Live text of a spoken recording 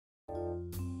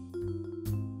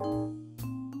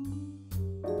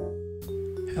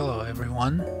Hello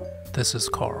everyone, this is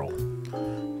Carl.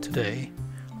 Today,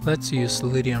 let's use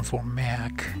Lydian for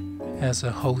Mac as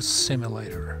a host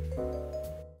simulator.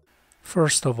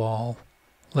 First of all,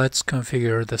 let's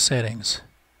configure the settings.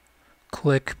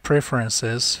 Click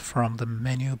Preferences from the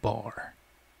menu bar.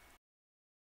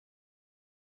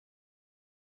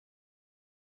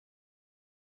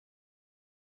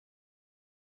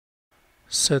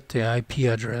 Set the IP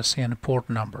address and port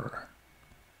number.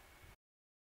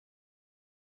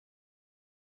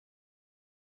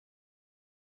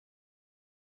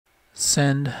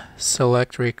 Send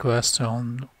Select Request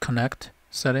on Connect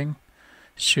setting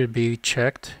should be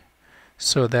checked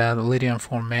so that Lydian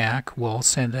for Mac will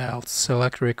send out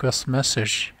Select Request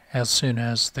message as soon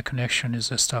as the connection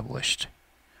is established.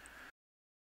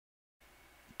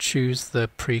 Choose the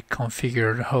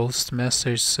pre-configured host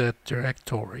message set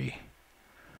directory.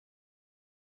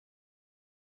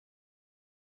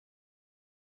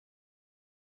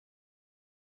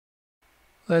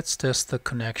 Let's test the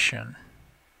connection.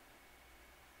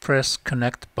 Press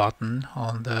Connect button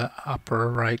on the upper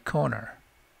right corner.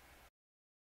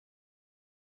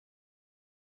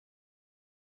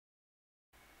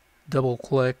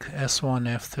 Double-click S1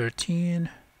 F13,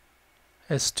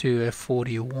 S2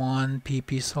 F41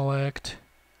 PP Select,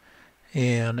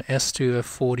 and S2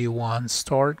 F41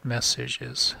 Start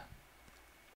Messages.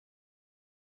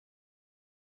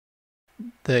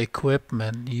 The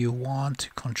equipment you want to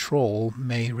control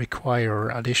may require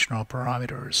additional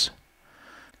parameters.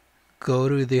 Go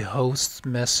to the host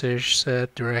message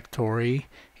set directory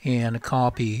and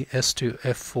copy S2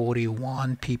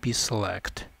 F41 PP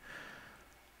Select.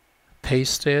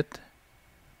 Paste it,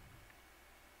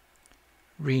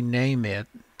 rename it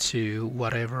to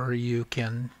whatever you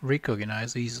can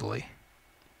recognize easily.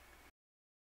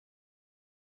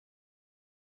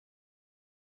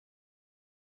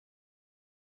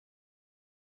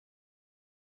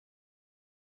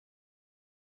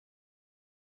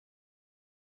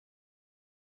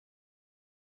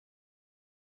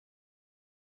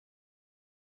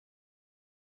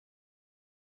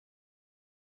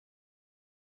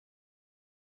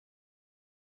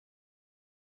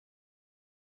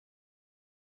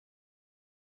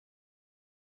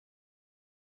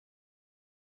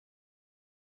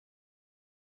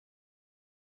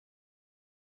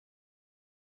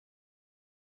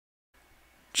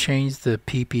 Change the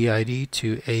PPID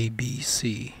to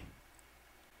ABC.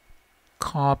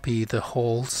 Copy the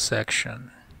whole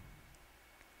section.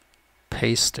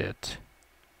 Paste it.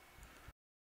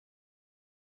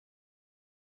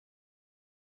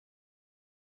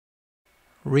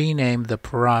 Rename the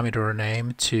parameter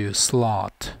name to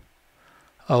slot,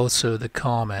 also the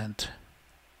comment,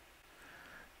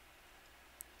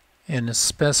 and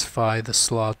specify the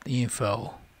slot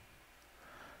info.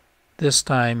 This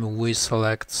time we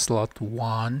select slot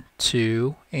 1,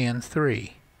 2, and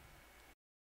 3.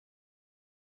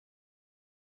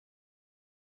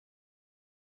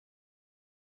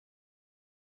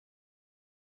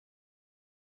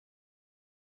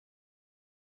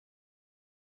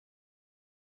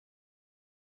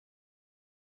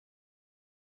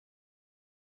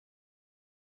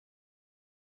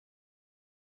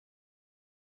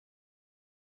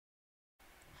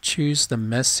 Choose the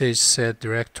message set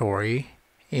directory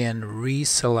and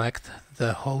reselect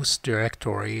the host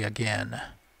directory again.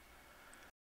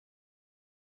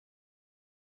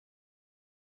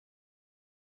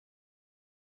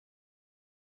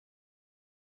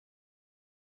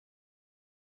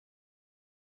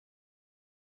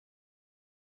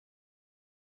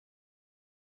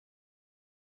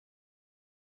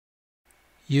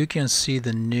 You can see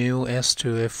the new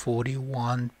S2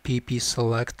 F41 PP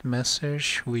Select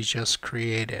message we just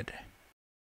created.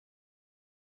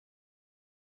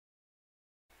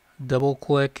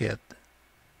 Double-click it.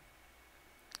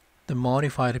 The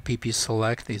modified PP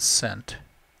Select is sent.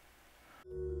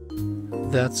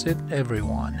 That's it,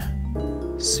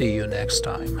 everyone. See you next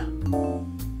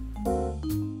time.